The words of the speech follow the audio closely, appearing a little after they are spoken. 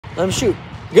Let him shoot.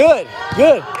 Good.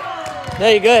 Good.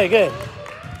 There you go. Good.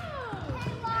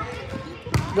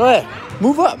 Go ahead.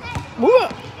 Move up. Move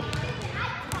up.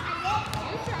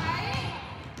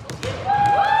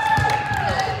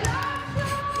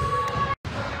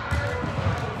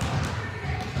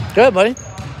 Go ahead, buddy.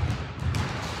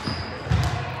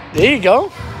 There you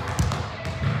go.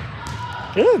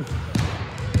 Good.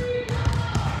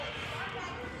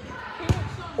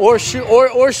 Or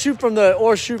shoot from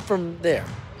there.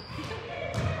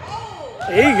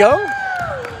 There you go.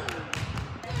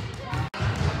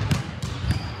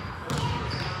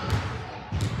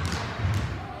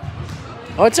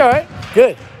 Oh, it's all right.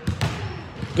 Good.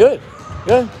 Good.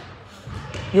 Good.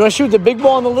 You want to shoot the big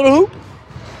ball in the little hoop?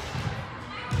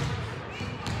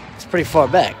 It's pretty far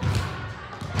back.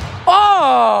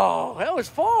 Oh, that was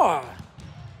far.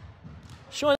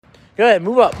 Go ahead,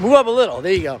 move up a little.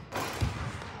 There you go.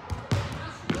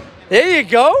 There you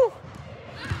go.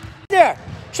 There.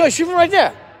 Shoot from right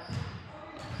there.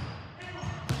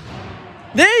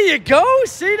 There you go.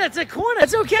 See, that's a corner.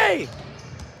 That's okay.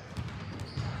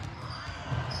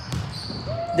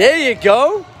 There you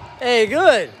go. Hey,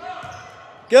 good.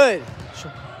 Good.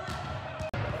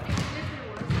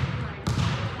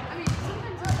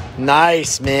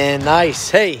 Nice, man. Nice.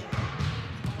 Hey.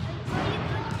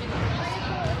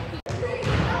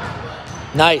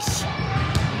 Nice.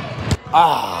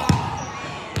 Ah.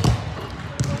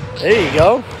 There you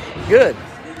go. Good.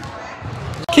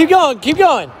 Keep going. Keep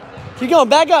going. Keep going.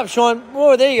 Back up, Sean.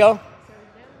 Whoa, there you go.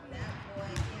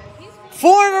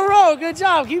 4 in a row. Good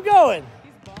job. Keep going.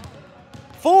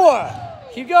 4.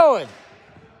 Keep going.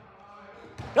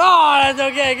 Oh, that's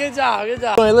okay. Good job. Good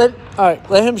job. All right,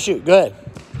 let him shoot. Go ahead.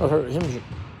 Or him shoot.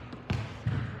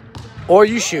 Or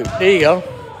you shoot. There you go.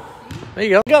 There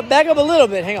you go. Back up a little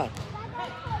bit. Hang on.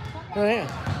 Hang on.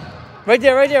 Right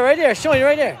there, right there, right there. Showing you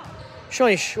right there.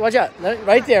 Showing you. Watch out.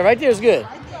 Right there. Right there is good.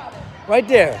 Right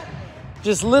there.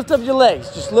 Just lift up your legs.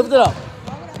 Just lift it up.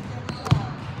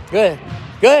 Good.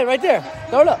 Go ahead. Right there.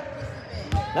 Throw it up.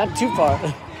 Not too far.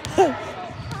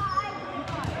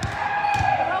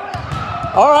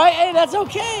 All right. Hey, that's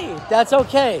okay. That's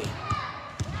okay.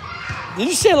 Did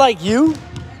you say like you?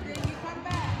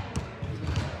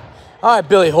 All right,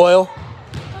 Billy Hoyle.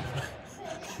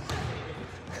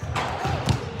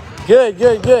 Good,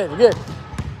 good, good, good.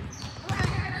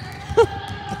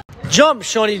 Jump,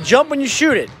 Shawnee. Jump when you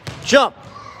shoot it. Jump.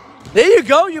 There you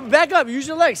go. You back up. Use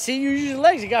your legs. See, you use your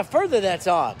legs. You got further that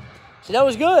time. See, that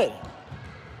was good.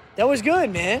 That was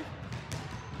good, man.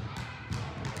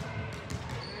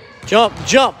 Jump,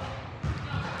 jump.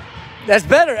 That's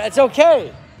better. That's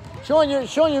okay. Showing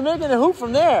you're making the hoop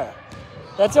from there.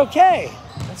 That's okay.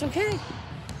 That's okay.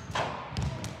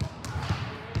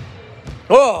 Oh,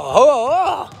 oh,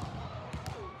 oh.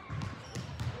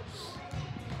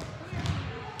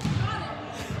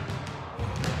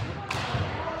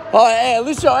 Oh, hey, at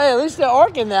least they're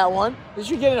arcing that one. At least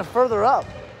you're getting it further up.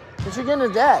 At least you're getting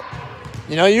to that.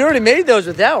 You know, you already made those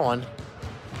with that one.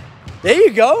 There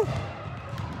you go.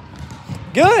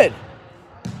 Good.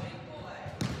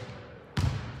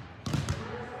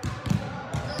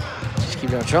 Just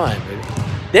keep on trying, baby.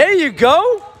 There you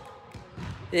go.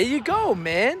 There you go,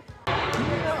 man.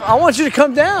 I want you to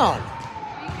come down.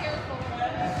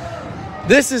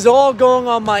 This is all going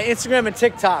on my Instagram and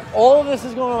TikTok. All of this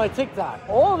is going on my TikTok.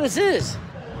 All of this is.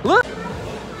 Look.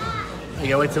 You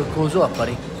gotta wait till it cools off,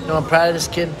 buddy. You know, I'm proud of this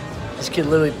kid. This kid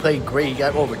literally played great. He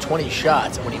got over 20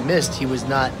 shots. And when he missed, he was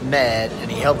not mad.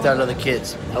 And he helped out other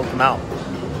kids. Helped them out.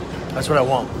 That's what I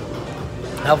want.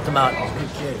 Helped them out. He's a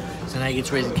good kid. So now he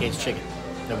gets raising Kate's chicken.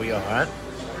 There we go, all right?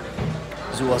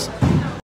 Zoo awesome.